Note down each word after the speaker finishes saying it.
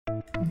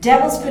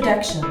Devils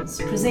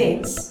Productions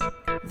presents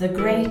The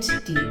Great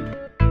Deep.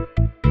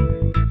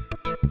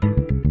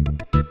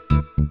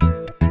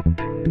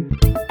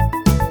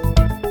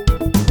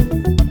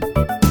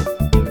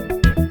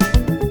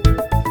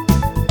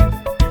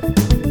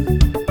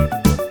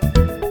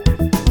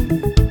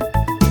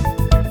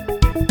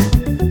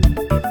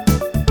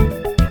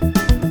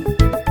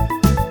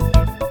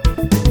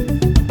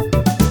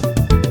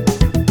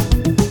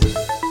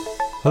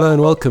 Hello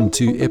and welcome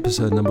to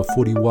episode number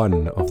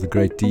 41 of The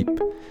Great Deep.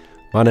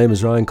 My name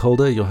is Ryan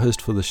Calder, your host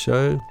for the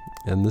show,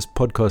 and this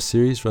podcast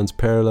series runs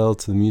parallel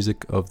to the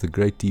music of the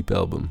Great Deep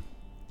album.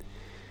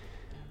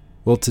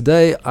 Well,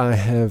 today I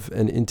have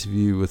an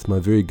interview with my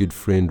very good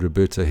friend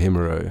Roberto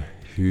Hemmero,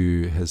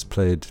 who has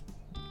played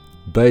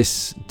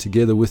bass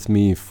together with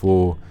me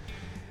for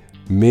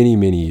many,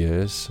 many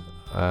years.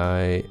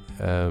 I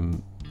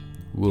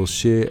will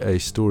share a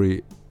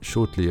story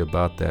shortly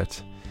about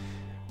that.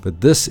 But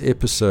this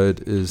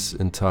episode is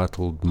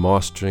entitled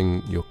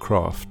Mastering Your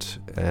Craft,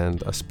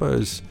 and I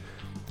suppose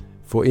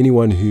for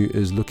anyone who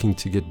is looking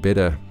to get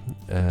better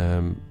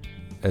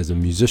as a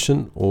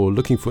musician or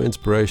looking for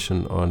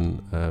inspiration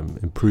on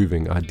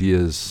improving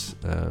ideas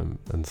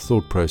and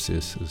thought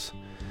processes,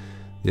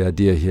 the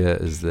idea here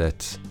is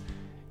that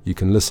you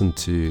can listen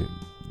to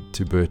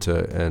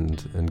Berto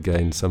and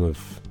gain some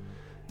of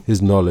his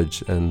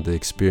knowledge and the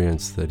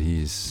experience that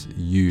he's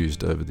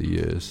used over the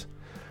years.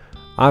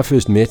 I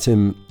first met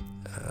him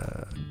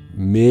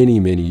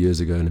many years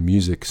ago in a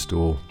music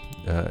store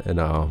in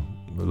our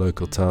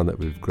local town that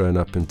we've grown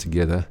up in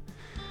together.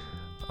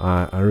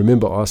 I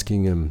remember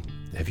asking him,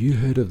 have you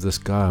heard of this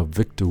guy,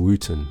 Victor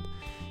Wooten?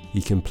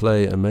 He can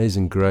play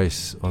Amazing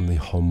Grace on the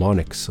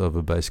harmonics of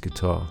a bass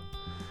guitar.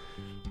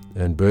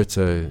 And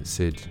Berto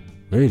said,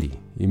 really?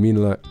 You mean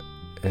like...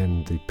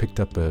 And he picked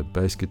up a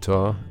bass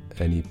guitar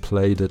and he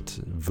played it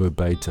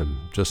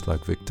verbatim, just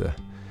like Victor.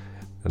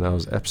 And I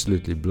was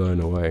absolutely blown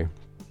away.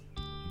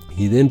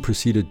 He then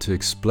proceeded to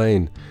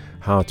explain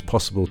how it's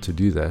possible to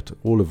do that,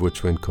 all of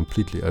which went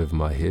completely over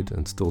my head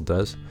and still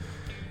does.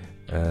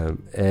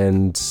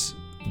 And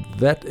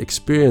that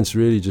experience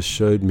really just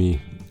showed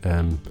me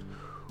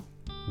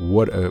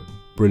what a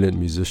brilliant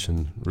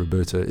musician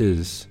Roberto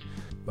is.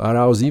 But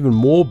I was even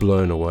more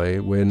blown away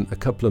when a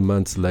couple of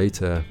months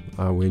later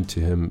I went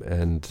to him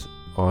and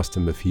asked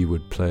him if he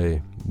would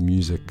play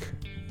music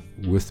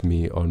with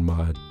me on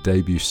my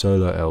debut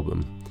solo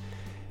album.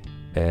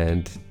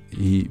 And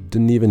he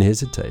didn't even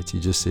hesitate. He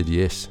just said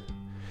yes.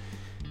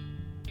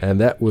 And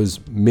that was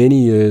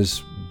many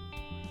years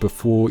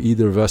before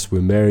either of us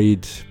were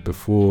married,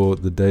 before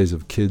the days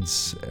of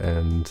kids.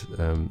 And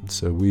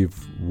so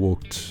we've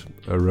walked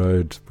a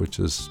road which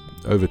is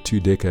over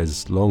 2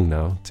 decades long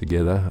now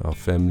together. Our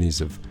families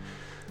have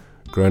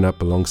grown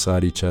up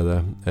alongside each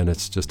other. And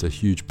it's just a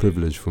huge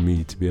privilege for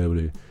me to be able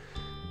to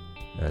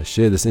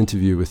share this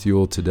interview with you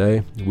all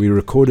today. We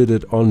recorded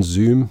it on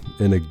Zoom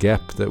in a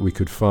gap that we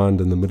could find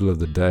in the middle of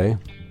the day,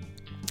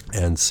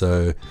 and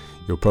so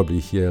you'll probably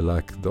hear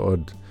like the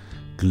odd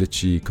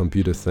glitchy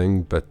computer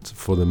thing, but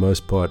for the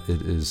most part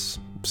it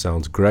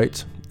sounds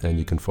great and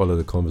you can follow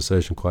the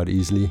conversation quite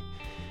easily.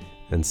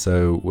 And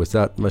so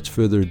without much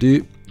further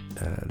ado,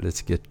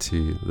 let's get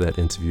to that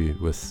interview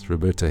with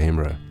Roberto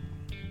Hemmero.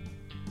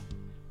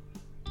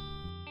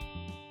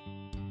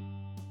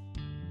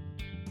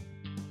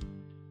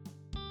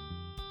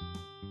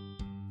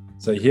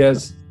 So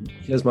here's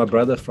my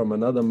brother from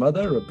another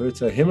mother,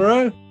 Roberto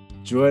Hemmero,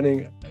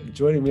 joining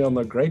me on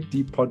the Great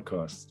Deep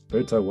podcast.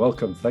 Roberto,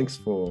 welcome. Thanks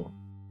for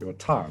your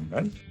time,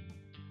 man.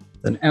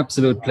 An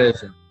absolute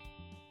pleasure.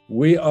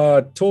 We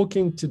are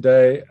talking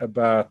today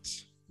about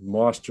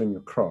mastering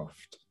your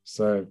craft.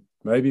 So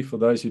maybe for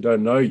those who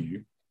don't know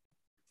you,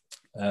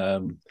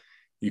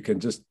 you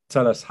can just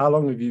tell us how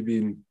long have you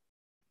been.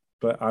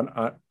 But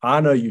I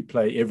know you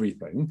play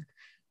everything.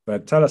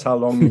 But tell us how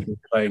long you've been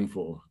playing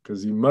for,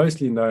 because you're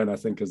mostly known, I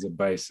think, as a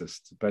bass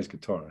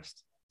guitarist.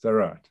 Is that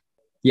right?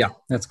 Yeah,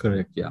 that's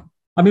correct. Yeah.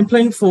 I've been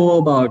playing for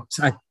about,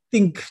 I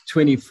think,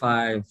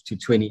 25 to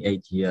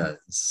 28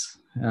 years.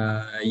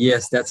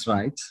 Yes, that's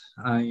right.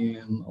 I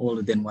am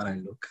older than what I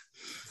look.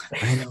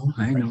 I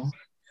know.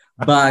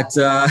 But,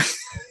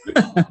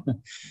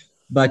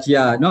 but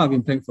yeah, no, I've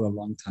been playing for a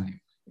long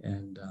time.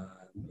 And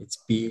it's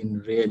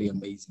been really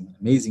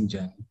amazing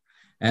journey.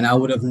 And I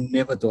would have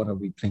never thought I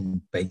would be playing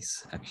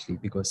bass, actually,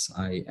 because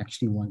I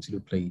actually wanted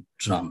to play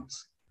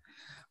drums.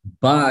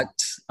 But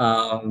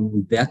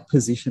that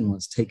position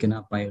was taken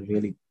up by a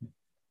really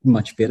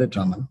much better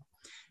drummer.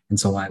 And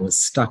so I was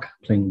stuck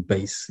playing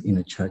bass in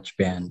a church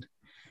band.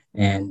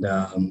 And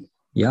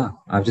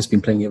I've just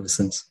been playing ever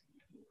since.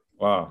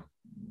 Wow.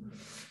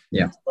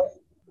 Yeah.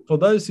 For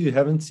those who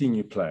haven't seen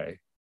you play,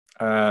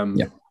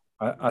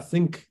 I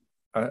think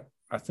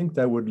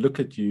they would look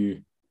at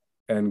you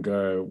and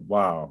go,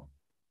 wow.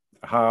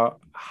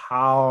 How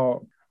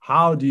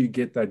do you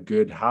get that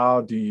good?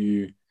 Where do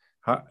you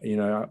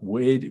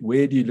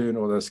learn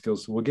all those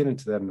skills? So we'll get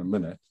into that in a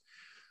minute.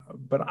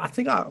 But I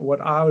think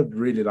what I would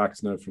really like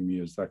to know from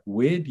you is like,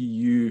 where do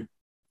you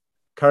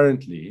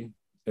currently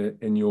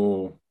in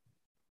your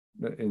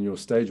in your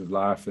stage of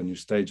life and your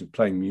stage of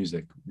playing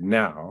music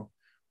now,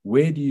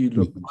 where do you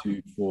look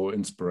to for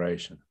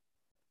inspiration?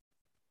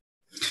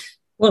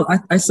 Well,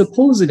 I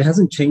suppose it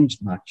hasn't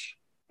changed much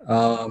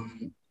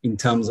in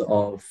terms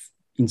of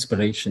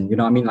inspiration. You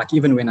know, I mean, like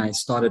even when I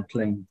started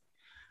playing,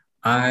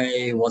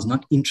 I was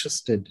not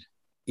interested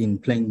in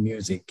playing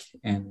music,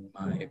 and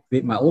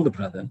my older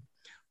brother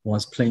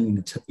was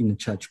playing in a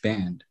church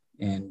band,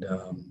 and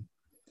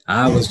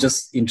I was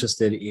just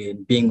interested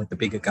in being with the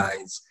bigger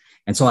guys,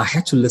 and so I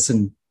had to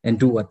listen and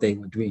do what they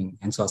were doing,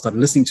 and so I started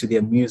listening to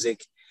their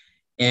music,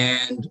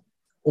 and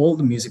all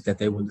the music that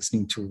they were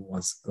listening to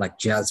was like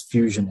jazz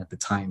fusion at the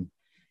time,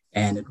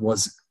 and it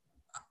was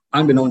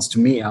unbeknownst to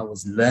me, I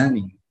was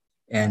learning,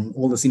 and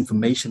all this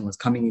information was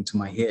coming into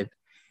my head,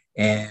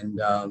 and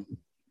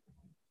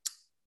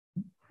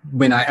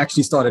when I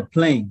actually started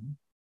playing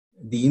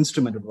the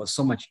instrument, it was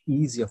so much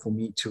easier for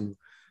me to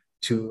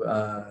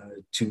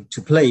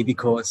play,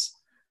 because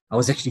I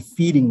was actually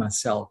feeding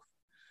myself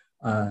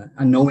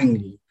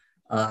unknowingly,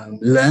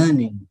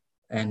 learning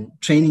and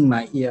training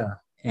my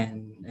ear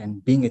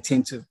and being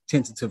attentive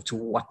to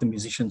what the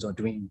musicians are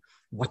doing.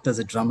 What does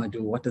a drummer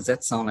do? What does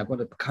that sound like?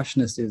 What a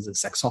percussionist is, a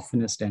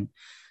saxophonist. And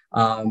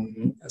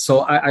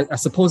so I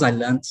suppose I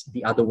learned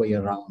the other way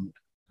around,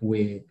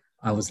 where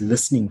I was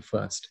listening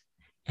first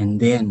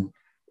and then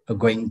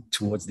going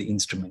towards the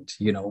instrument,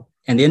 you know,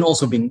 and then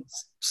also being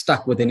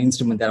stuck with an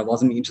instrument that I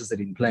wasn't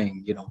interested in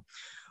playing, you know,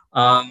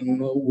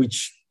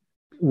 which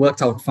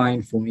worked out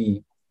fine for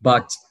me.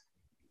 But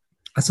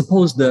I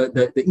suppose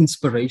the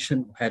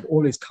inspiration had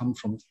always come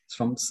from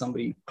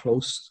somebody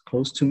close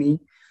to me,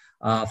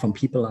 from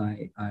people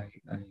I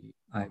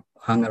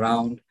hung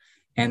around,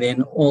 and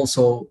then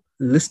also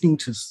listening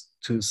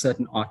to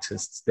certain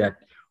artists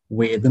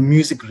where the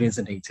music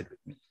resonated with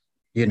me.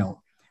 You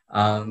know,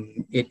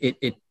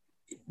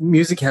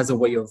 music has a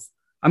way of,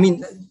 I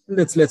mean,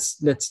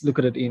 let's look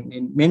at it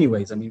in many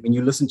ways. I mean, when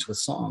you listen to a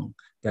song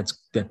that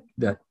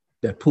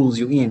pulls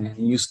you in,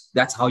 and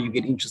that's how you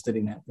get interested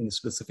in a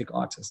specific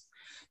artist.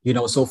 You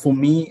know, so for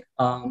me,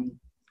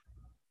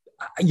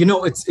 you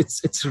know,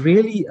 it's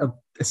really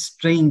a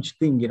strange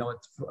thing. You know,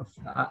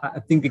 I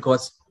think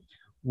because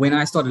when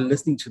I started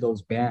listening to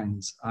those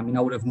bands, I mean,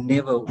 I would have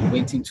never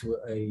went into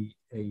a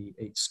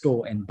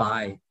store and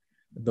buy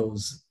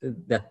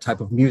that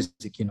type of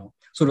music, you know.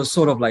 So it was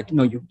sort of like,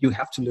 no, you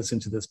have to listen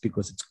to this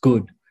because it's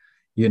good,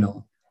 you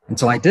know. And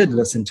so I did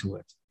listen to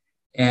it,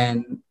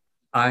 and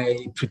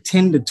I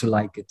pretended to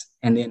like it,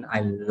 and then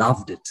I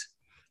loved it,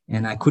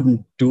 and I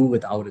couldn't do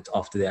without it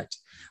after that.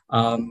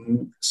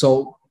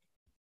 So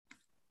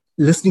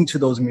listening to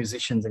those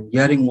musicians and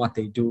hearing what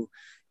they do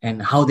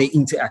and how they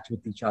interact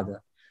with each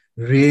other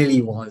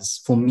really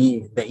was, for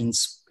me, the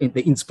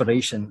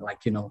inspiration.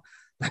 Like, you know,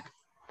 like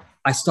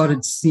I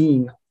started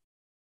seeing,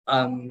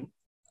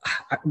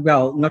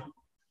 well, not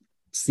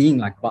seeing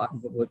like a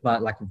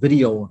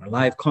video or a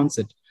live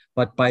concert,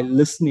 but by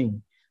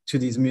listening to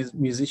these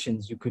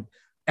musicians, you could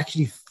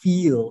actually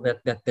feel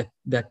that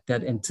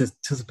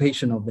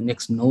anticipation of the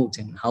next note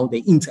and how they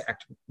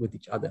interact with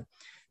each other.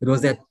 It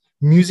was that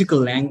musical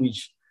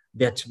language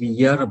that we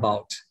hear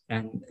about,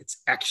 and it's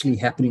actually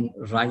happening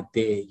right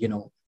there, you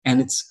know.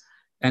 And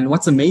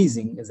what's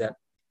amazing is that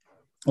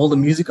all the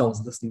music I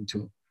was listening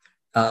to,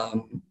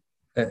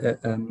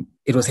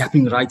 it was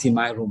happening right in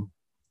my room,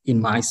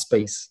 in my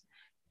space,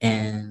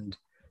 and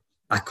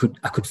I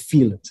could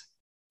feel it.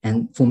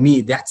 And for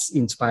me, that's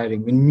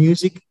inspiring. When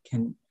music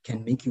can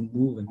make you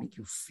move and make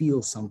you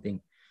feel something,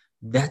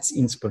 that's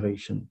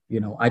inspiration. You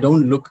know, I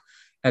don't look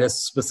at a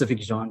specific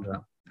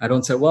genre. I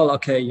don't say, well,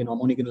 okay, you know,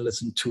 I'm only going to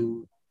listen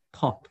to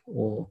pop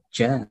or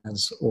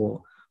jazz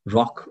or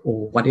rock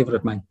or whatever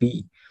it might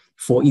be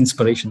for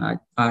inspiration.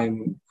 I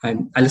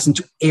listen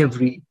to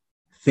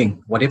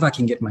everything, whatever I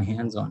can get my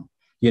hands on,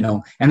 you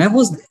know. And that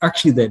was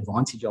actually the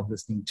advantage of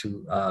listening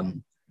to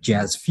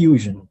jazz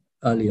fusion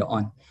earlier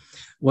on.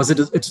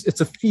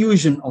 It's a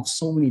fusion of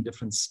so many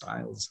different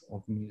styles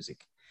of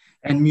music,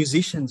 and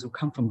musicians who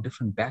come from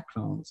different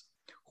backgrounds,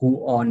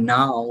 who are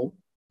now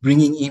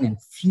bringing in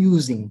and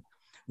fusing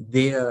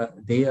their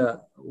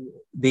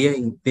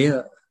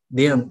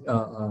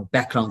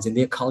backgrounds and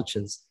their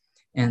cultures.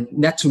 And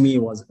that to me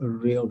was a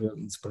real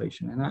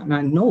inspiration. And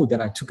I know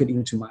that I took it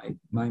into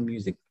my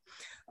music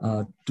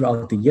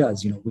throughout the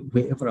years, you know,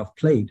 wherever I've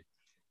played,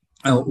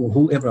 or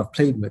whoever I've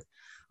played with.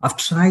 I've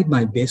tried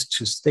my best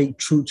to stay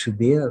true to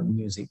their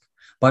music,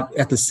 but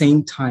at the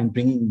same time,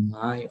 bringing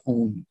my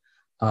own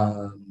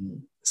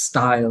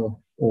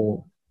style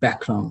or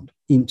background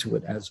into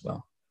it as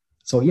well.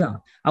 So yeah,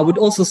 I would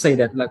also say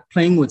that like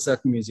playing with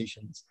certain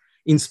musicians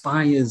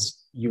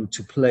inspires you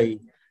to play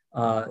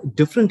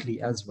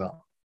differently as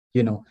well,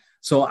 you know.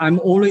 So I'm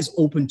always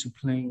open to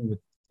playing with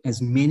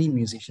as many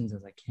musicians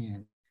as I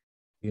can,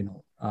 you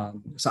know.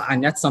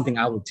 And that's something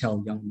I would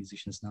tell young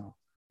musicians now: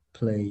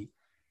 play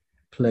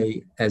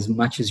as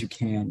much as you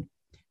can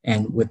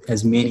and with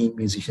as many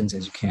musicians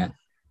as you can.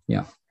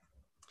 Yeah.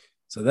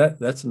 So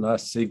that's a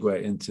nice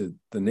segue into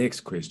the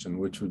next question,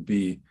 which would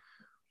be,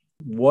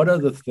 what are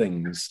the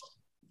things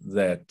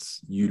that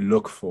you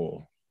look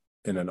for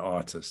in an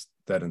artist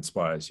that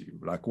inspires you?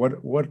 Like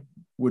what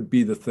would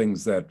be the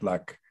things that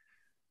like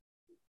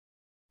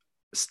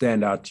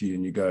stand out to you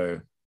and you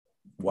go,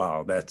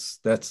 wow, that's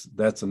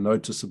a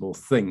noticeable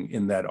thing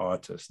in that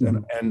artist?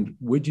 Mm-hmm. And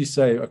would you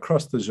say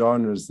across the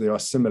genres there are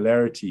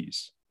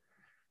similarities,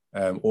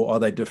 or are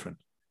they different?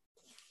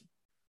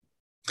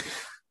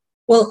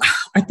 Well,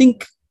 I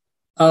think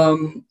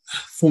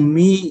for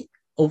me,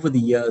 over the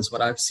years,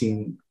 what I've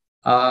seen,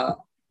 I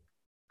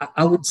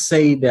would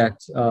say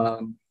that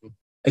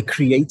a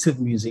creative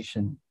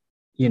musician,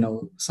 you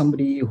know,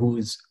 somebody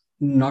who's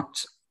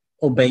not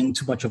obeying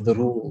too much of the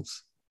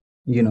rules,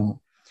 you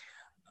know,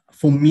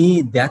 for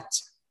me, that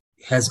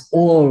has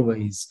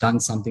always done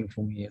something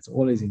for me. It's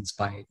always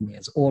inspired me.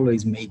 It's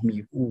always made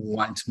me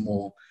want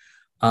more.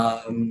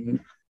 I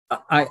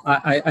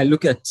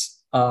look at,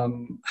 I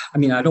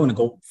mean, I don't want to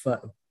go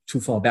too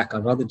far back.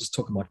 I'd rather just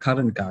talk about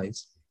current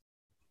guys.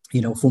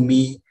 You know, for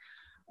me,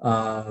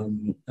 a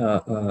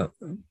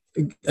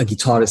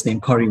guitarist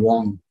named Cory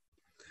Wong,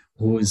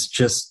 who is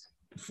just,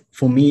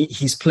 for me,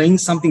 he's playing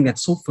something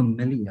that's so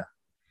familiar.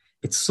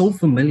 It's so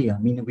familiar. I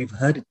mean, we've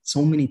heard it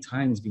so many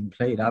times being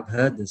played. I've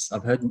heard this.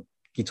 I've heard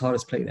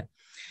guitarists play that.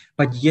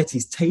 But yet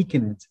he's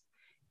taken it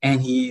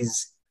and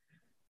he's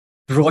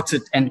brought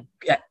it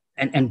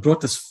and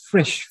brought this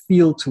fresh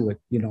feel to it,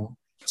 you know.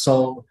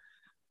 So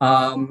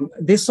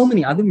there's so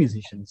many other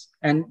musicians,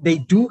 and they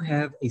do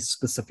have a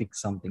specific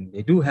something.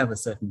 They do have a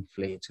certain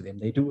flair to them.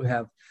 They do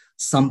have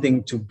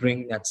something to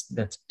bring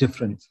that's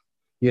different,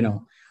 you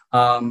know.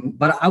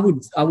 But I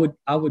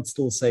would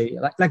still say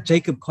like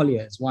Jacob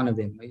Collier is one of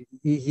them.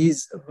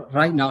 He's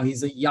right now,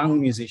 he's a young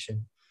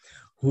musician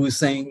who's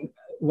saying,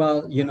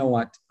 well, you know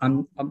what,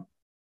 I'm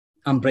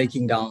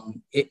breaking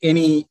down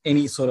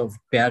any sort of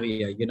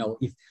barrier, you know.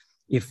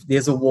 If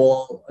there's a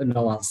wall,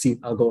 no,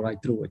 I'll go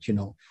right through it, you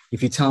know.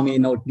 If you tell me,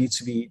 no, it needs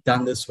to be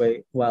done this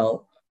way,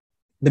 well,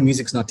 the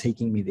music's not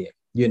taking me there,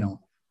 you know.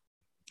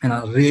 And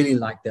I really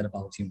like that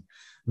about him.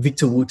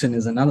 Victor Wooten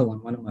is another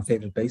one of my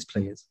favorite bass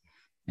players.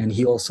 And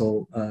he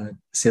also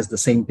says the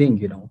same thing,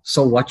 you know.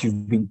 So what,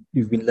 you've been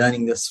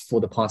learning this for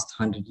the past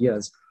 100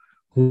 years.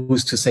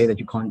 Who's to say that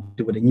you can't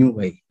do it a new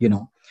way, you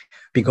know?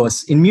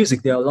 Because in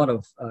music, there are a lot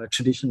of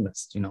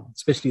traditionalists, you know,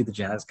 especially the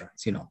jazz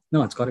guys, you know.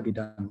 No, it's got to be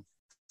done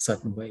a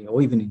certain way,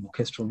 or even in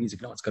orchestral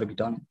music, no, it's got to be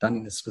done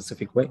in a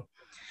specific way.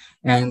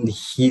 And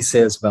he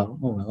says, well,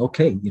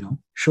 okay, you know,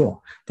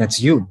 sure,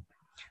 that's you.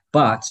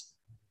 But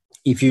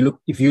if you look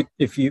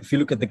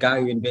at the guy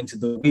who invented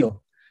the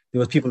wheel, there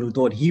was people who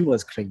thought he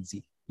was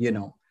crazy, you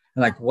know.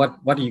 Like, what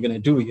are you going to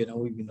do? You know,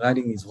 we've been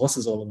riding these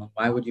horses all along.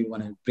 Why would you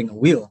want to bring a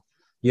wheel,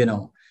 you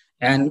know?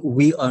 And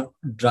we are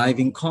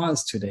driving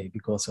cars today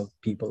because of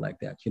people like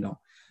that, you know.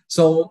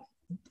 So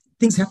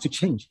things have to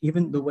change.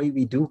 Even the way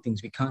we do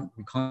things, we can't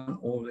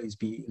always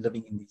be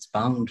living in these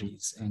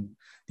boundaries and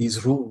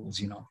these rules,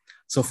 you know.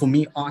 So for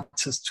me,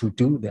 artists who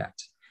do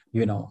that,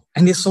 you know,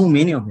 and there's so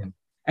many of them.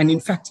 And in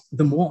fact,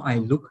 the more I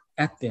look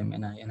at them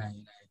and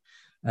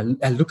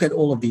I look at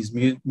all of these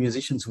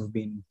musicians who've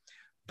been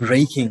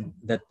breaking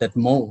that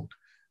mold,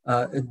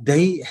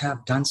 they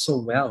have done so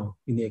well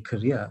in their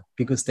career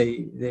because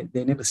they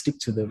never stick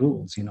to the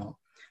rules, you know.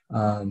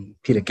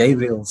 Peter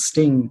Gabriel,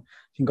 Sting,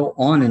 you can go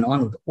on and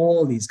on with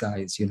all these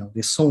guys, you know.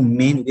 There's so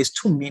many, there's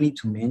too many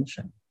to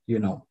mention, you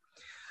know.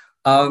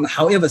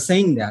 However,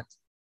 saying that,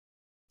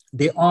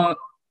 there are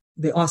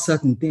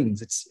certain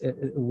things. It's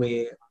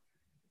where,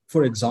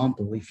 for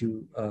example, if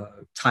you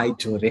tied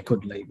to a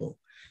record label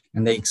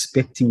and they're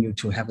expecting you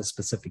to have a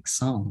specific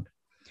sound,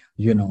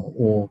 you know,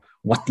 or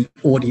what the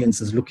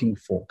audience is looking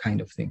for,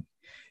 kind of thing,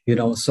 you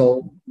know.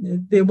 So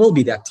there will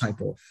be that type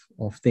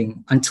of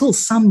thing until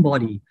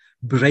somebody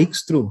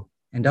breaks through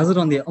and does it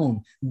on their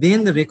own.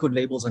 Then the record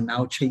labels are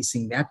now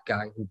chasing that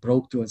guy who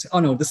broke through and say, oh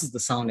no, this is the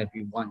sound that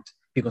we want,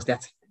 because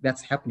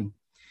that's happening.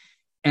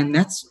 And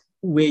that's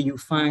where you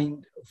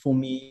find, for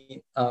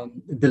me,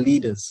 the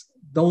leaders.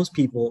 Those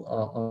people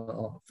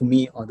are for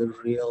me, are the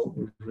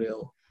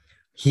real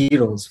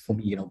heroes for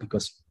me, you know,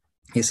 because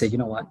they say, you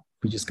know what,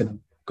 we're just gonna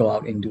go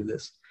out and do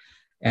this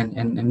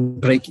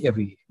and break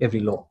every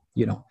law,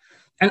 you know.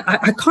 And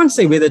I can't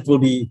say whether it will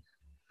be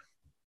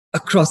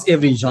across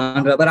every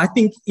genre, but I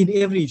think in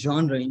every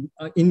genre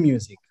in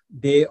music,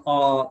 there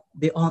are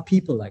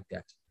people like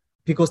that,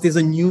 because there's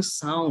a new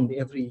sound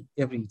every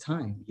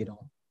time, you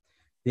know.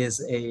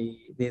 There's a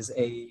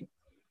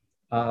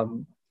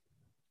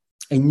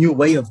new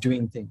way of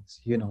doing things,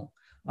 you know.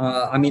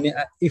 I mean,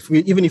 if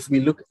we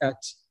look at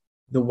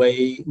the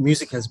way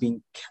music has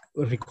been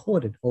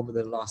recorded over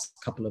the last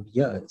couple of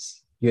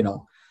years, you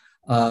know,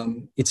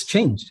 it's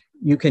changed.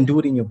 You can do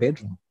it in your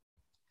bedroom.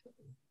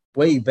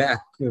 Way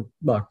back,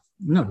 but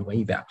not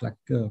way back, like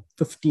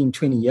 15,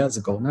 20 years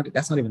ago.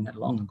 That's not even that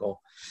long ago.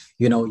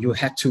 You know, you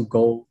had to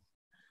go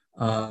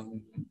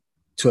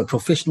to a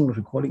professional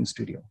recording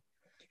studio,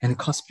 and it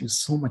cost you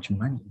so much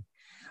money.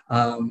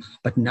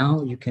 But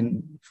now you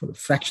can, for a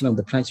fraction of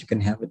the price, you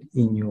can have it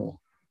in your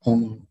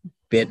own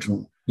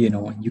bedroom, you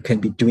know, and you can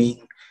be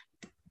doing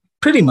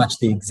pretty much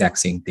the exact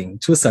same thing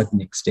to a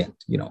certain extent,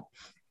 you know.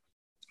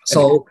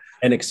 So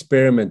and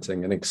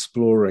experimenting and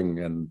exploring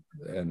and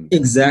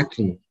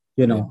exactly,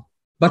 you know.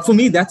 But for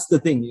me, that's the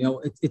thing, you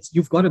know. It's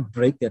you've got to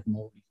break that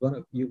mold.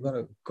 You've got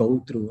to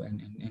go through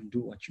and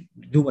do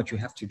what you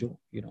have to do,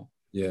 you know.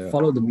 Yeah.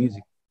 Follow the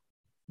music.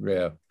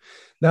 Yeah.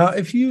 Now,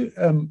 if you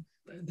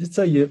let's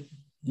say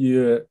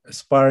you're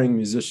aspiring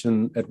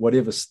musician at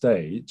whatever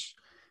stage,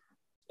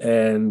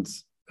 and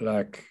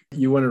like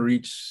you want to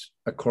reach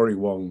a Cory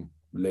Wong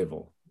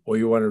level, or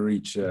you want to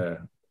reach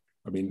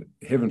I mean,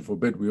 heaven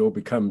forbid we all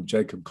become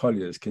Jacob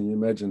Colliers. Can you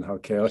imagine how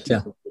chaotic Yeah.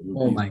 it would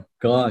Oh be? my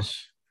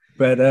gosh.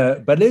 But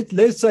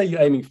let's say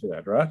you're aiming for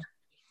that, right?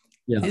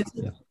 Yeah.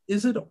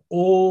 Is it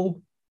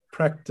all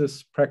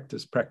practice?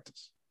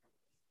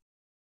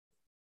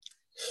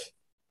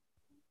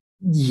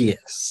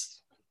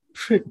 Yes,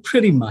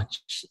 pretty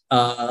much.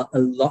 A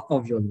lot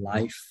of your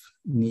life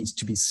needs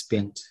to be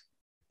spent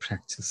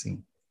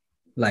practicing,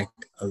 like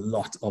a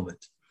lot of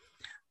it.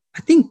 I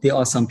think there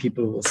are some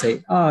people who will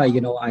say,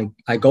 you know,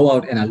 I go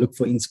out and I look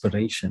for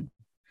inspiration.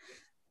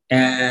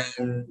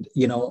 And,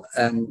 you know,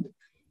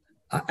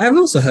 I've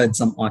also heard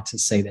some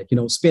artists say that, you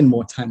know, spend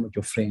more time with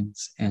your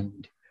friends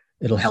and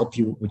it'll help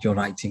you with your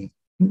writing.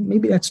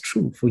 Maybe that's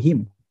true for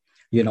him,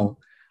 you know.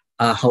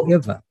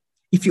 However,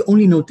 if you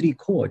only know 3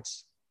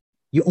 chords,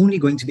 you're only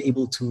going to be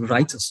able to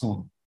write a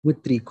song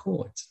with 3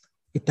 chords.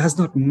 It does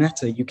not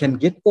matter. You can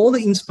get all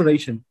the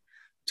inspiration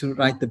to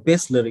write the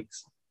best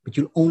lyrics, but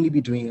you'll only be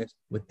doing it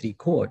with 3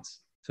 chords.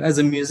 So as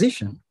a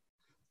musician,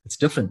 it's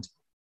different.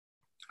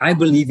 I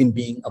believe in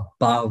being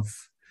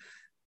above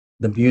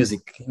the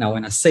music. Now,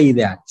 when I say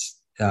that,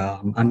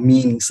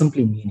 I'm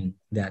simply meaning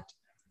that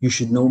you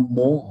should know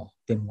more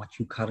than what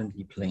you're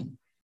currently playing.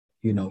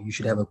 You know, you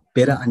should have a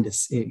better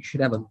understanding. You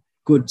should have a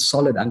good,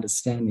 solid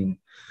understanding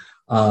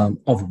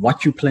of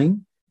what you're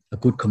playing, a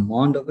good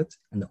command of it,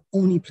 and the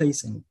only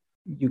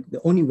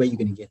way you're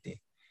going to get there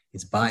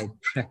is by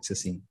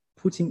practicing,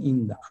 putting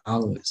in the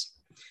hours.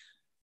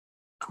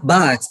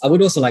 But I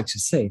would also like to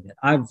say that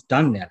I've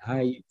done that.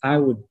 I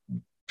would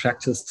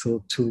practice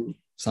till 2,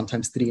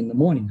 sometimes 3 in the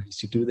morning. I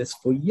used to do this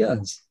for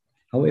years.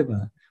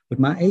 However, with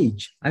my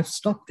age, I've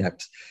stopped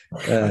that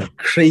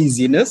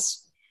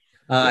craziness.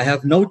 I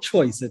have no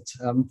choice.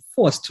 I'm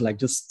forced to like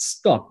just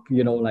stop,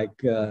 you know, like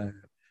 12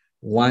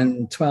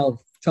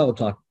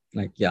 o'clock,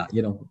 like, yeah,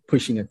 you know,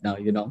 pushing it now,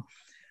 you know.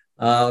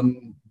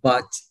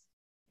 But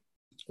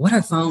what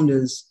I found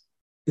is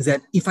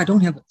that if I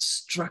don't have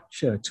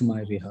structure to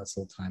my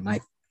rehearsal time,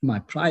 my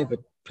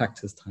private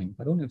practice time, if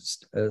I don't have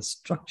a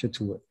structure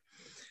to it,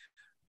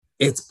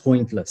 it's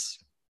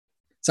pointless.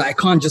 So I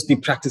can't just be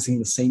practicing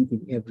the same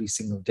thing every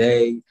single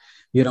day.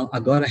 You know, I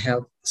got to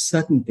have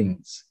certain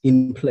things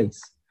in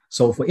place.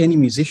 So for any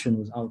musician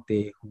who's out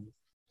there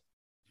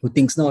who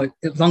thinks, no,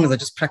 as long as I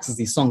just practice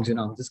these songs, you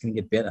know, I'm just going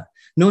to get better.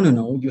 No.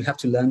 You have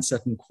to learn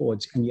certain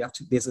chords, and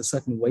there's a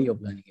certain way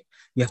of learning it.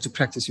 You have to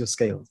practice your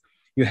scales.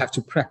 You have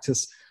to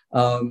practice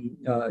your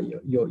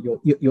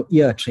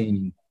ear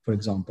training, for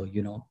example,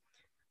 you know.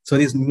 So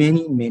there's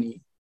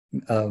many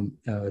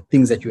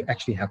things that you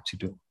actually have to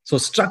do. So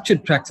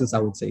structured practice, I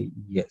would say,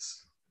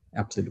 yes,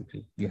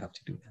 absolutely. You have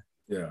to do that.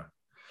 Yeah.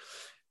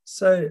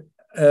 So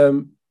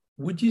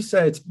would you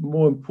say it's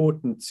more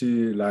important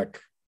to like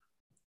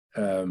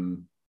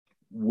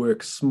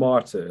work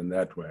smarter in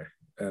that way?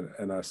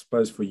 And I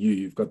suppose for you,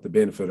 you've got the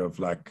benefit of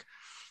like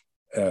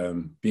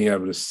being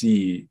able to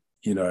see,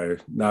 you know,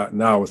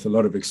 now with a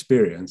lot of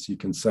experience, you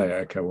can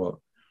say, okay,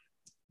 well,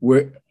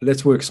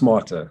 let's work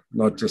smarter,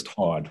 not just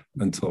hard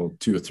until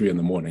 2 or 3 in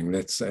the morning.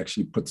 Let's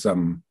actually put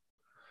some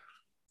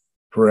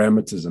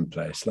parameters in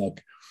place.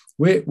 Like,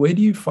 where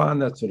do you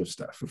find that sort of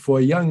stuff for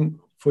a young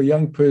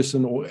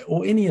person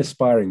or any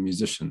aspiring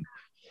musician?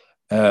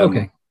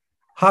 Okay.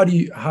 How do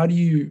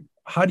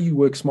you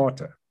work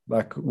smarter?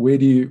 Like, where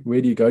do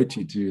you go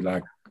to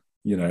like,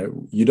 you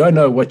know, you don't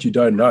know what you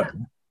don't know.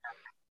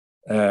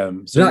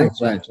 So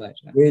right.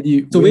 Where do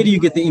you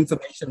get the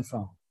information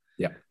from?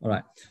 Yeah. All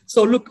right.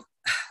 So look,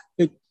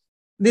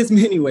 there's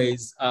many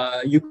ways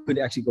you could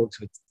actually go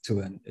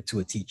to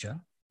a teacher.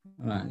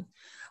 Right.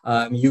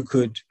 You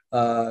could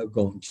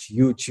go to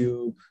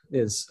YouTube.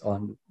 There's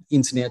on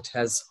internet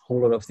has a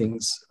whole lot of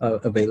things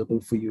available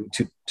for you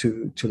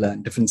to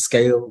learn different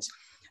scales,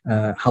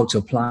 how to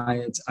apply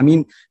it. I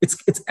mean,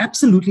 it's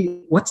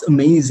absolutely, what's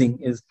amazing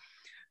is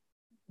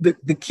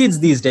the kids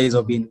these days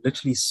are being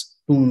literally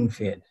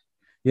spoon-fed.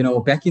 You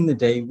know, back in the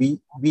day, we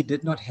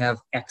did not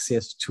have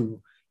access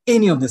to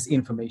any of this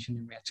information,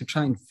 and we had to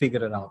try and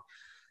figure it out.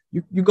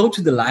 You go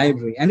to the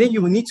library, and then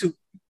you will need to,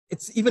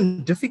 it's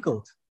even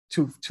difficult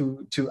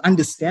to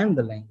understand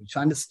the language, to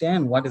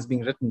understand what is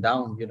being written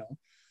down, you know.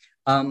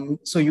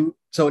 So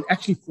it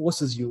actually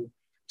forces you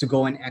to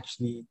go and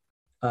actually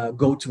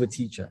go to a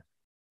teacher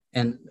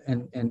and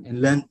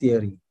learn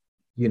theory,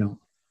 you know,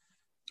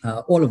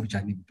 all of which I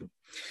never do,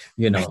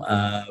 you know.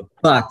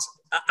 But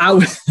I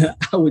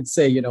would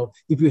say, you know,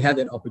 if you have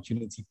that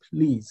opportunity,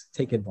 please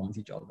take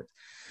advantage of it.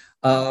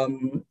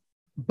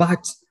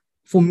 But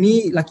for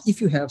me, like,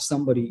 if you have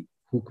somebody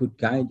who could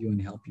guide you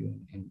and help you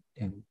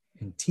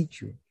and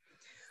teach you,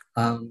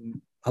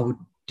 I would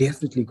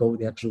definitely go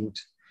that route.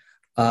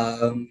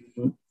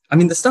 I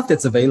mean, the stuff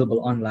that's available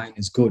online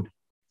is good,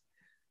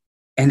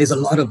 and there's a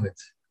lot of it.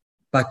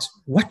 But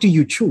what do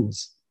you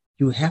choose?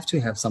 You have to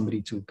have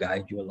somebody to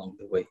guide you along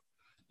the way.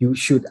 You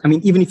should, I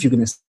mean, even if you're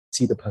going to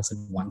see the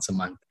person once a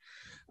month,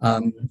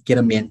 get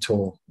a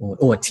mentor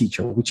or a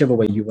teacher, whichever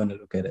way you want to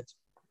look at it,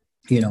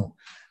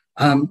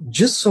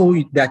 just so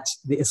that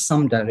there is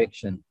some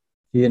direction.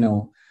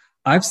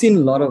 I've seen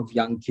a lot of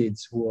young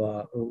kids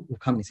who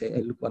come and say,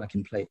 hey, look what I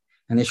can play.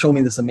 And they show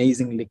me this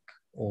amazing lick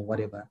or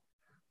whatever,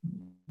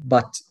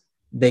 but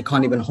they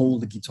can't even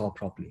hold the guitar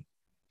properly.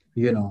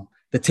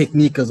 The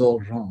technique is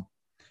all wrong.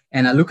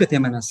 And I look at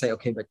them and I say,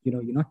 okay, but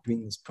you're not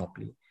doing this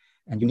properly.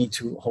 And you need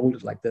to hold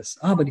it like this.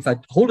 But if I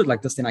hold it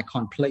like this, then I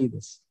can't play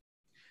this.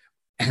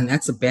 And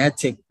that's a bad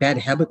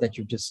habit that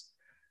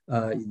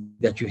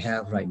you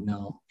have right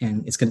now.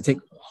 And it's going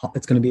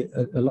to be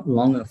a lot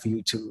longer for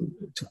you to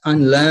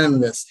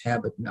unlearn this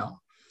habit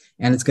now.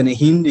 And it's going to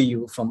hinder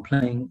you from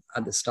playing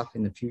other stuff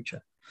in the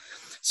future.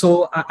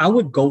 So I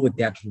would go with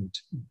that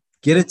route.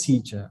 Get a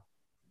teacher.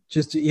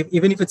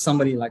 Even if it's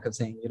somebody, like I'm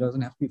saying, it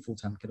doesn't have to be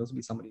full-time. It can also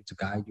be somebody to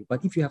guide you.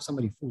 But if you have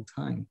somebody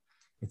full-time,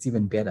 it's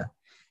even better.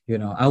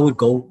 I would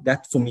go,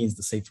 that for me is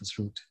the safest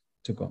route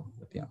to go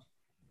with, yeah.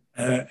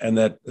 And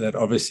that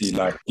obviously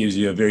gives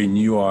you a very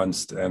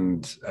nuanced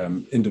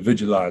and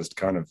individualized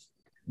kind of,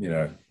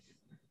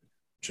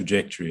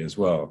 trajectory as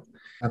well.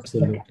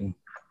 Absolutely.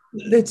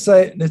 Let's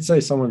say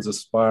someone's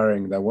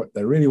aspiring,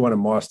 they really want to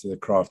master the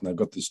craft and they've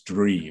got this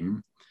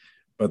dream,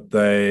 but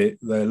they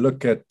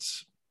look at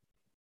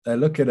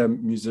a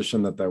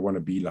musician that they want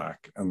to be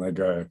like and they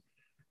go,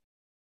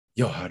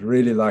 I'd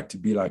really like to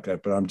be like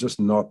that, but I'm just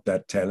not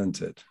that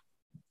talented.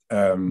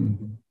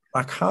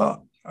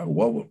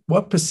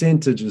 What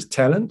percentage is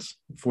talent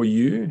for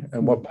you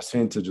and what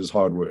percentage is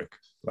hard work?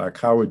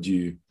 How would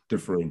you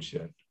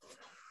differentiate?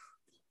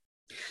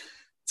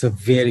 It's a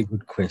very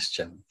good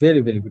question. Very,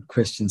 very good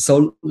question.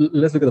 So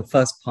let's look at the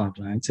first part,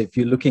 right? So if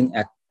you're looking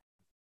at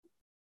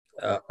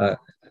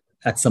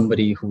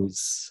somebody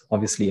who's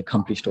obviously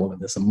accomplished all of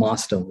this, a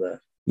master of the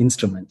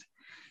instrument,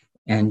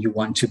 and you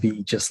want to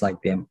be just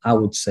like them, I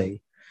would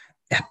say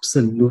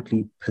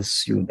absolutely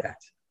pursue that.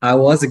 I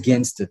was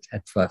against it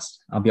at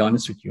first. I'll be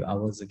honest with you. I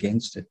was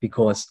against it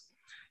because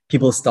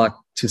people start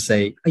to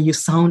say, are you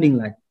sounding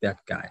like that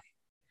guy?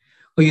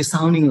 Or you're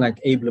sounding like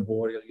Abe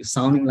Laboriel, you're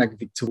sounding like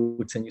Victor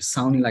Wooten, you're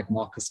sounding like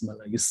Marcus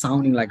Miller, you're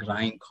sounding like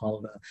Ryan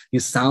Calder, you're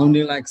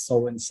sounding like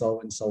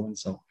so-and-so and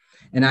so-and-so.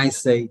 And I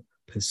say,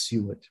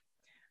 pursue it.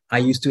 I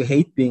used to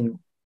hate being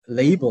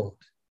labeled.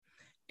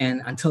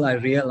 And until I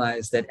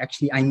realized that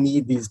actually I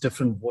need these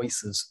different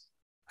voices.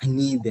 I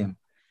need them.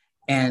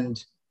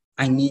 And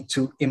I need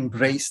to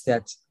embrace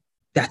that.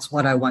 That's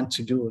what I want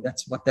to do.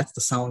 That's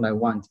the sound I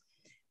want.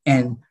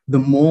 And the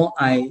more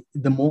I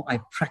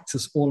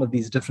practice all of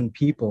these different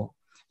people,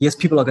 yes,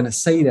 people are going to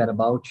say that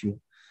about you,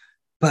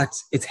 but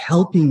it's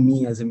helping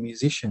me as a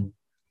musician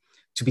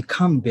to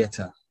become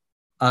better.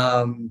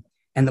 And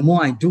the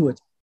more I do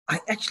it, I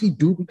actually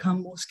do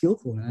become more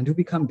skillful and I do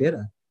become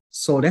better.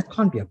 So that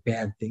can't be a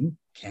bad thing,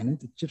 can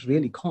it? It just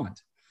really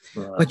can't.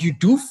 Right. But you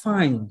do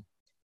find,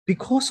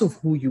 because of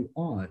who you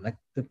are, like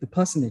the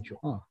person that you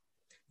are,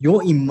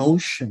 your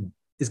emotion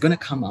is going to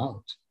come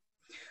out.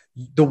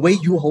 The way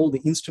you hold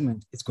the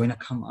instrument is going to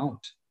come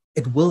out.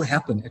 It will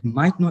happen. It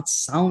might not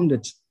sound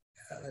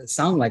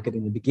like it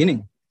in the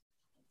beginning.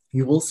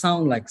 You will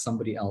sound like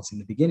somebody else in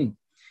the beginning,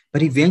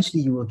 but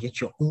eventually you will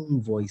get your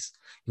own voice.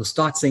 You'll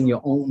start saying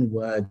your own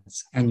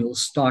words and you'll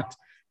start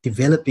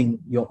developing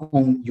your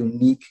own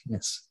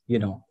uniqueness,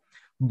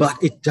 But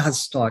it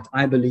does start,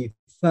 I believe,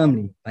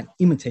 firmly by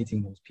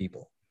imitating those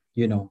people,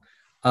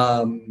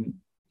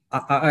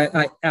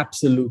 I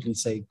absolutely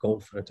say go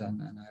for it,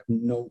 and I have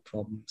no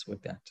problems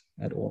with that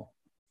at all.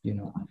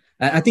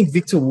 I think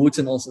Victor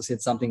Wooten also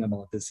said something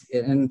about this,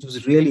 and it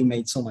was really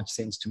made so much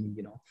sense to me,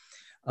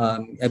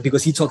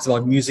 because he talks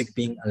about music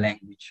being a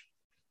language,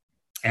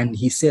 and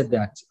he said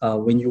that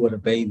when you were a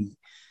baby,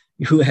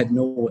 you had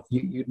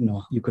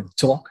you could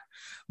talk,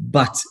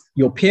 but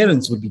your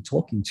parents would be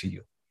talking to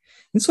you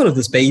in sort of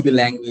this baby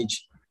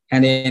language.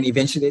 And then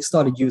eventually they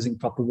started using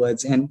proper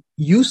words and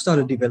you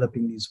started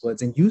developing these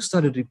words and you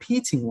started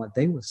repeating what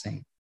they were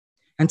saying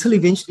until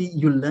eventually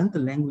you learned the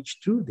language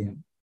through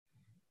them.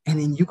 And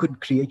then you could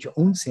create your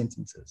own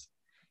sentences.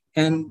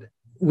 And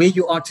where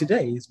you are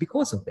today is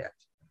because of that.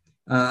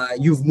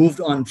 You've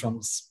moved on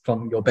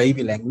from your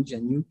baby language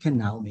and you can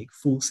now make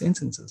full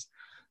sentences.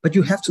 But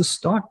you have to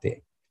start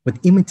there with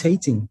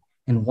imitating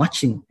and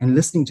watching and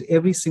listening to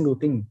every single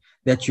thing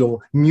that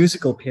your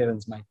musical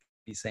parents might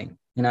be saying.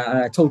 And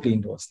I totally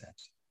endorse that.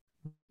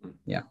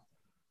 Yeah.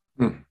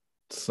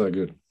 So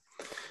good.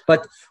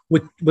 But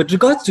with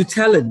regards to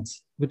talent,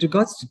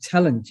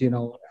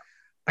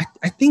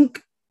 I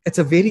think it's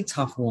a very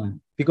tough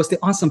one because there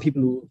are some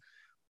people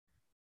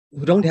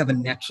who don't have a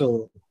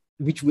natural,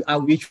 which we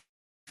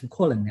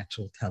call a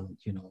natural talent.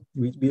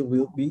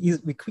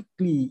 We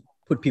quickly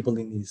put people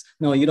in these,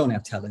 no, you don't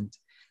have talent,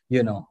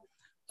 you know.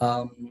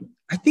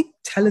 I think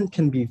talent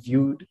can be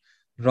viewed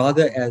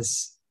rather as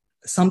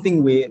something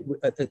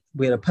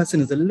where a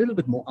person is a little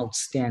bit more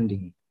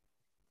outstanding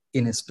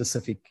in a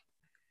specific,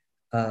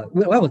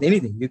 well, with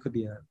anything. You could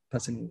be a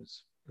person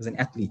who's an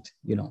athlete,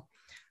 you know.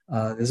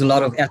 There's a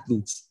lot of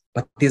athletes,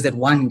 but there's that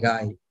one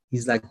guy,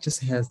 he's like, just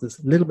has this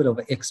little bit of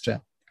an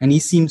extra, and he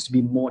seems to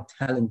be more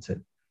talented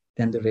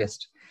than the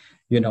rest,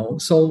 you know.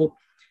 So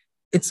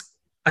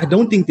I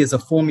don't think there's a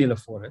formula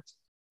for it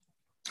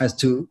as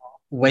to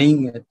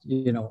weighing it,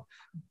 you know,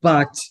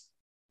 but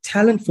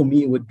talent for me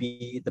would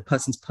be the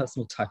person's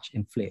personal touch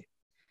and flair.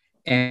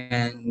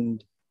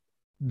 And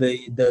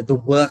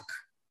the work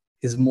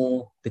is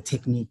more the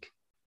technique,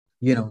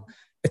 you know.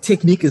 A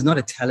technique is not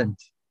a talent,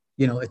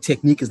 you know. A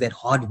technique is that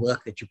hard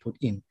work that you put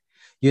in,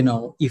 you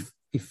know. If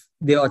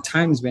there are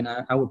times when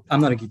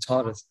I'm not a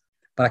guitarist,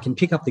 but I can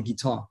pick up the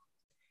guitar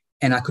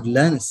and I could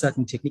learn a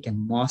certain technique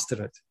and master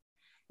it.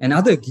 And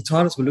other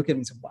guitarists will look at me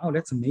and say, wow,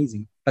 that's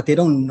amazing. But they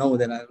don't know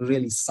that I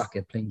really suck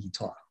at playing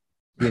guitar,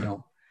 you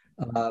know.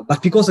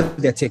 But because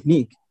of their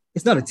technique,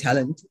 it's not a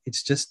talent.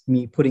 It's just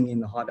me putting in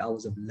the hard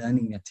hours of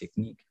learning that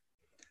technique.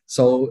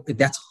 So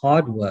that's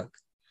hard work.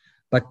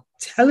 But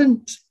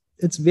talent,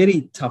 it's a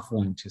very tough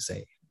one to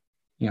say.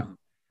 Yeah.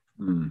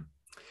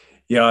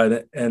 Yeah,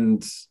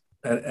 and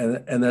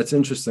that's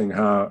interesting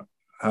how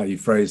you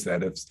phrase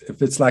that.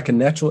 If it's like a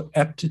natural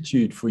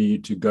aptitude for you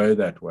to go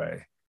that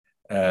way,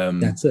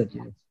 that's it.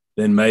 Yeah.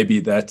 Then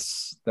maybe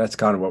that's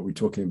kind of what we're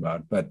talking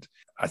about. But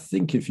I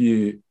think if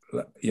you're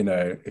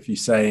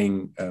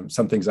saying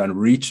something's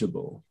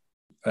unreachable,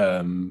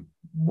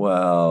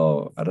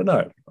 well, I don't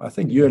know. I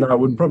think you and I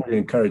would probably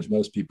encourage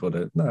most people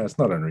to, no, it's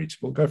not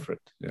unreachable. Go for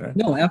it. You know?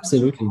 No,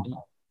 absolutely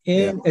not.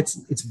 And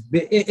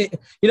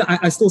you know,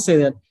 I still say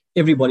that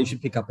everybody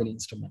should pick up an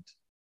instrument.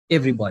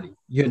 Everybody,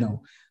 you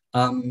know.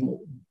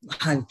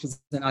 100%,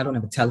 I don't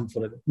have a talent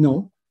for it.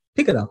 No,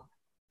 pick it up.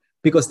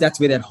 Because that's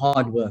where that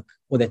hard work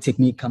or that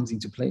technique comes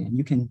into play, and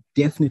you can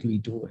definitely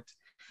do it.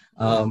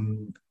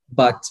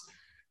 But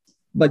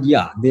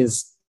yeah,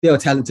 there are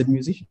talented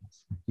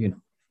musicians, you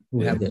know,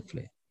 who have that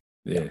flair.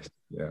 Yes,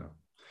 yeah.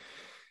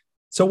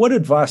 So what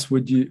advice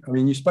would you, I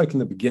mean, you spoke in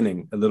the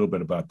beginning a little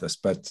bit about this,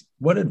 but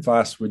what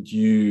advice would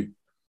you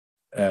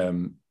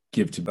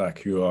give to like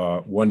who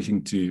are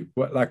wanting to,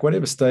 like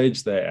whatever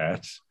stage they're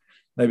at,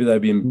 maybe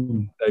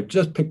they've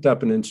just picked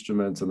up an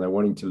instrument and they're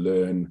wanting to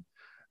learn,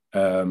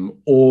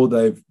 or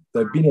they've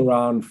been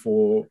around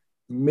for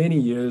many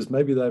years,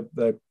 maybe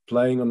they're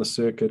playing on the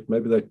circuit,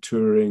 maybe they're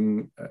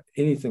touring,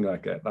 anything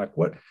like that. Like,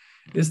 what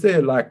is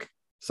there, like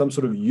some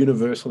sort of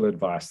universal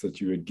advice that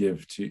you would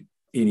give to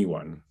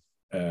anyone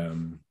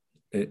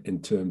in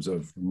terms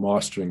of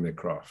mastering their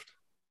craft?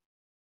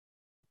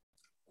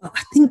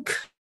 I think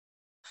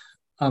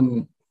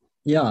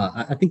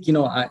I think, you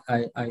know,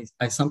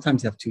 I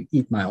sometimes have to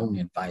eat my own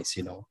advice,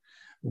 you know,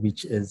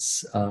 which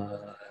is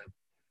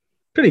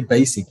pretty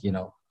basic, you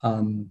know.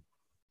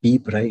 Be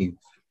brave,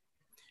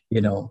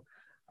 you know.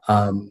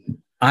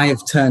 I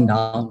have turned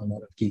down a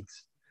lot of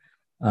gigs.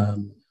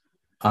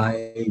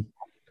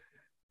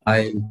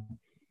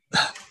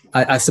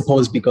 I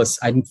suppose because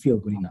I didn't feel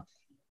good enough,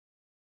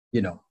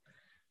 you know.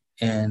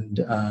 And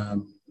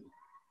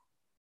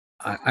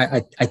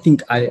I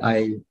think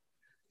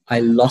I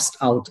lost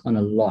out on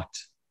a lot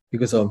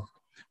because of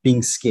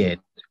being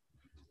scared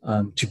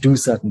to do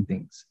certain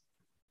things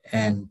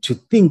and to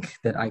think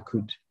that I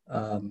could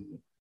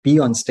be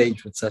on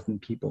stage with certain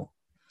people.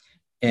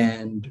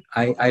 And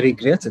I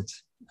regret it.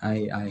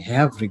 I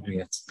have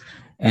regrets.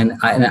 And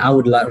I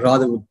would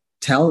rather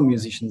tell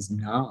musicians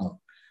now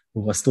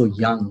who are still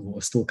young, who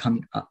are still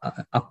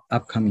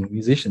upcoming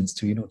musicians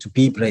to, you know, to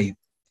be brave,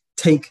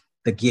 take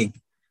the gig,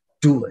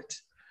 do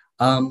it.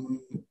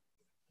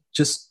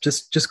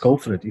 Just go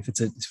for it. If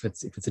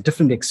it's a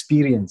different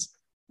experience,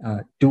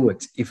 do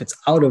it. If it's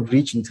out of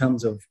reach in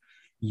terms of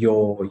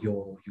your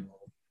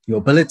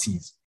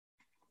abilities,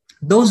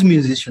 those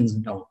musicians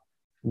know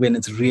when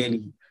it's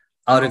really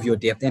out of your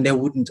depth, and they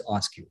wouldn't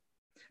ask you.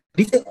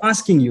 But if they're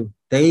asking you,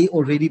 they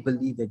already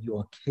believe that you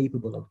are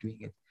capable of doing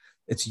it.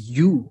 It's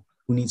you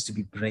who needs to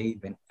be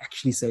brave and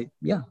actually say,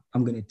 yeah,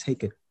 I'm going to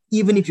take it.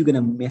 Even if you're going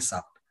to mess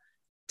up,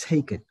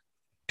 take it,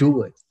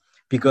 do it.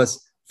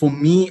 Because for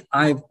me,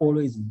 I've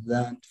always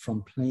learned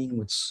from playing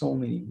with so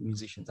many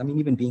musicians. I mean,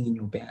 even being in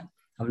your band,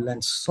 I've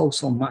learned so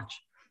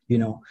much. You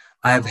know,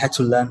 I've had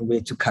to learn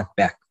where to cut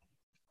back.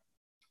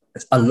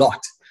 It's a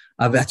lot.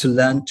 I've had to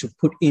learn to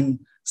put in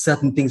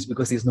certain things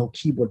because there's no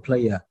keyboard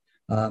player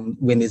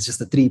when there's just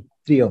the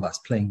three of us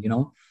playing, you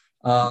know.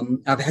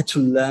 I've had to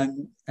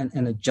learn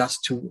and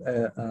adjust to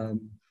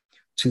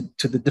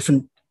the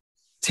different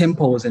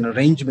tempos and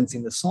arrangements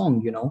in the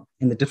song, you know,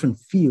 in the different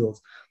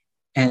feels.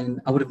 And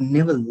I would have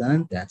never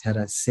learned that had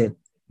I said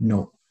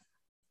no.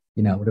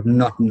 You know, I would have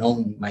not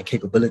known my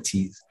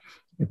capabilities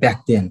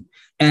back then.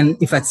 And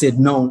if I'd said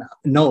no,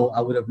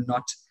 I would have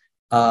not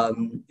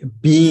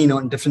been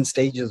on different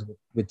stages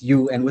with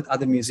you and with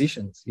other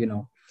musicians, you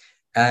know.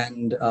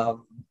 And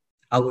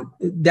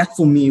that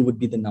for me would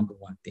be the number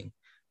one thing.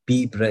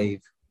 be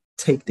brave,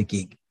 take the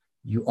gig.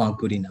 You are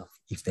good enough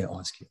if they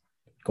ask you.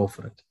 Go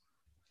for it.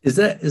 Is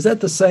that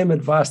the same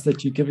advice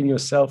that you're giving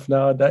yourself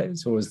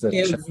nowadays, or is that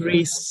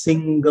every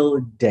single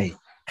day?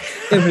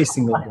 Every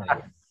single day.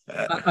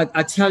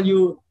 I tell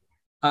you,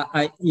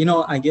 I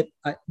get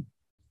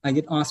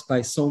asked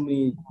by so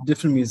many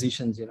different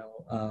musicians,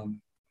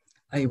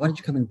 hey, why don't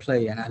you come and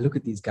play? And I look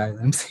at these guys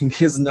and I'm saying,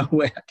 there's no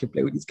way I can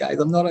play with these guys.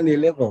 I'm not on their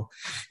level,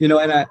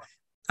 and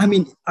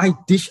I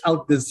dish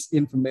out this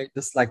information,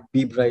 this like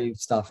be brave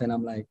stuff. And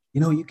I'm like,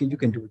 you can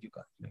do what you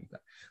got.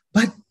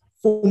 But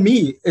for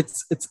me,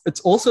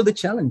 it's also the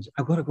challenge.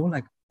 I've got to go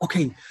like,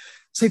 okay,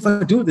 so if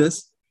I do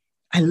this,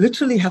 I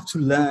literally have to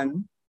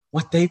learn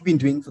what they've been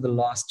doing for the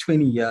last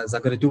 20 years.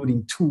 I've got to do it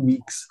in 2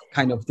 weeks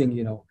kind of thing,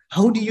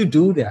 How do you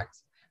do that?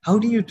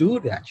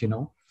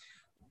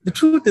 The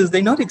truth is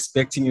they're not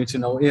expecting you to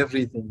know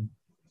everything.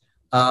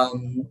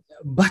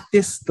 But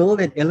there's still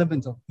that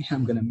element of,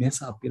 I'm going to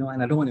mess up,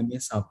 and I don't want to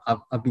mess up.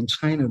 I've been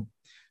trying to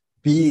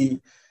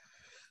be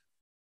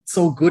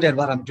so good at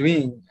what I'm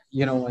doing,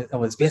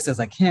 as best as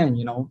I can,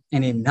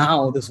 and then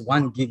now this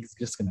one gig is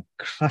just going to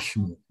crush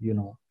me,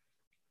 no,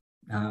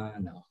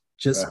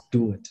 just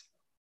do it.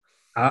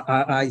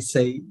 I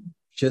say,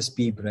 just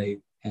be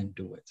brave and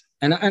do it.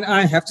 And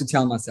I have to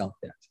tell myself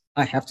that.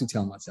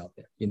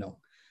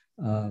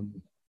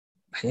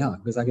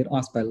 Because I get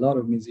asked by a lot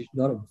of musicians,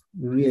 a lot of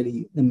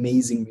really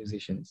amazing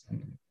musicians,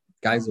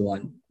 guys who are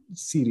on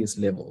serious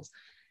levels.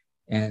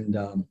 And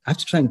I have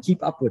to try and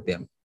keep up with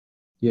them,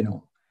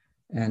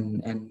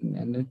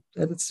 and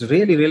it's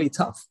really, really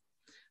tough.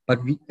 But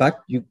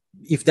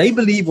if they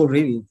believe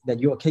already that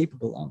you are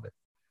capable of it,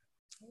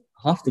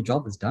 half the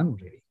job is done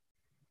already.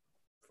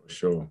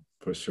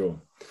 For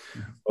sure.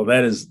 Well,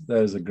 that is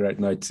a great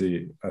note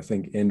to, I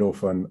think, end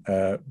off on.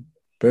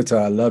 Berta,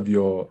 I love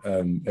your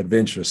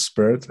adventurous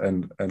spirit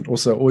and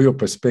also all your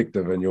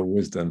perspective and your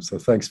wisdom. So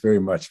thanks very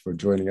much for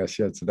joining us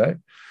here today.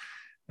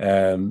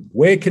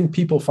 Where can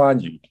people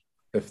find you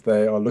if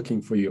they are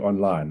looking for you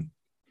online?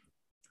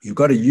 You've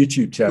got a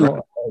YouTube channel. I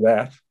know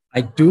that.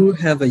 I do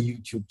have a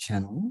YouTube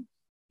channel.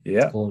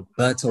 Yeah. It's called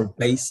Roberto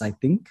Bass, I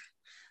think.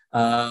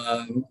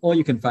 Or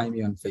you can find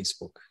me on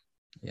Facebook.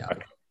 Yeah.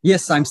 Okay.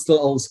 Yes, I'm still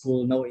old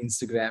school, no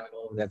Instagram and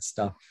all that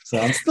stuff. So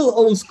I'm still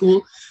old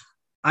school.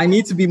 I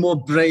need to be more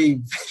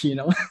brave,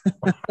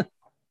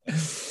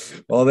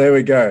 Well, there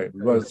we go.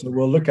 So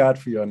we'll look out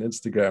for you on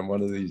Instagram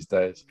one of these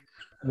days.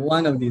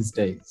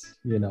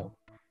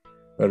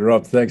 But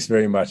Rob, thanks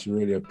very much. I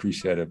really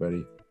appreciate it,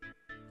 buddy.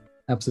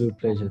 Absolute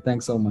pleasure.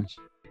 Thanks so much.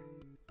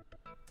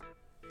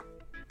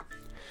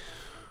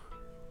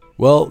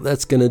 Well,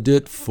 that's going to do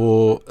it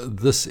for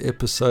this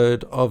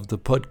episode of the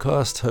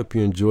podcast. Hope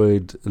you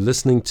enjoyed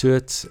listening to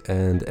it.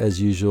 And as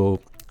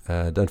usual,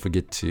 don't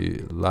forget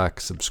to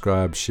like,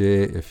 subscribe,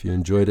 share if you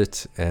enjoyed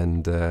it,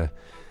 and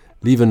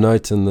leave a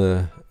note in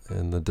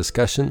the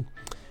discussion.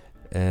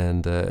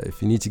 And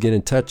if you need to get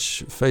in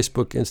touch,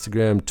 Facebook,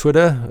 Instagram,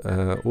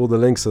 Twitter, all the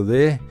links are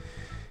there.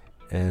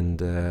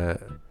 And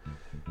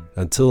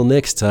until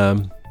next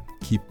time,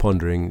 keep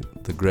pondering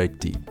the great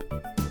deep.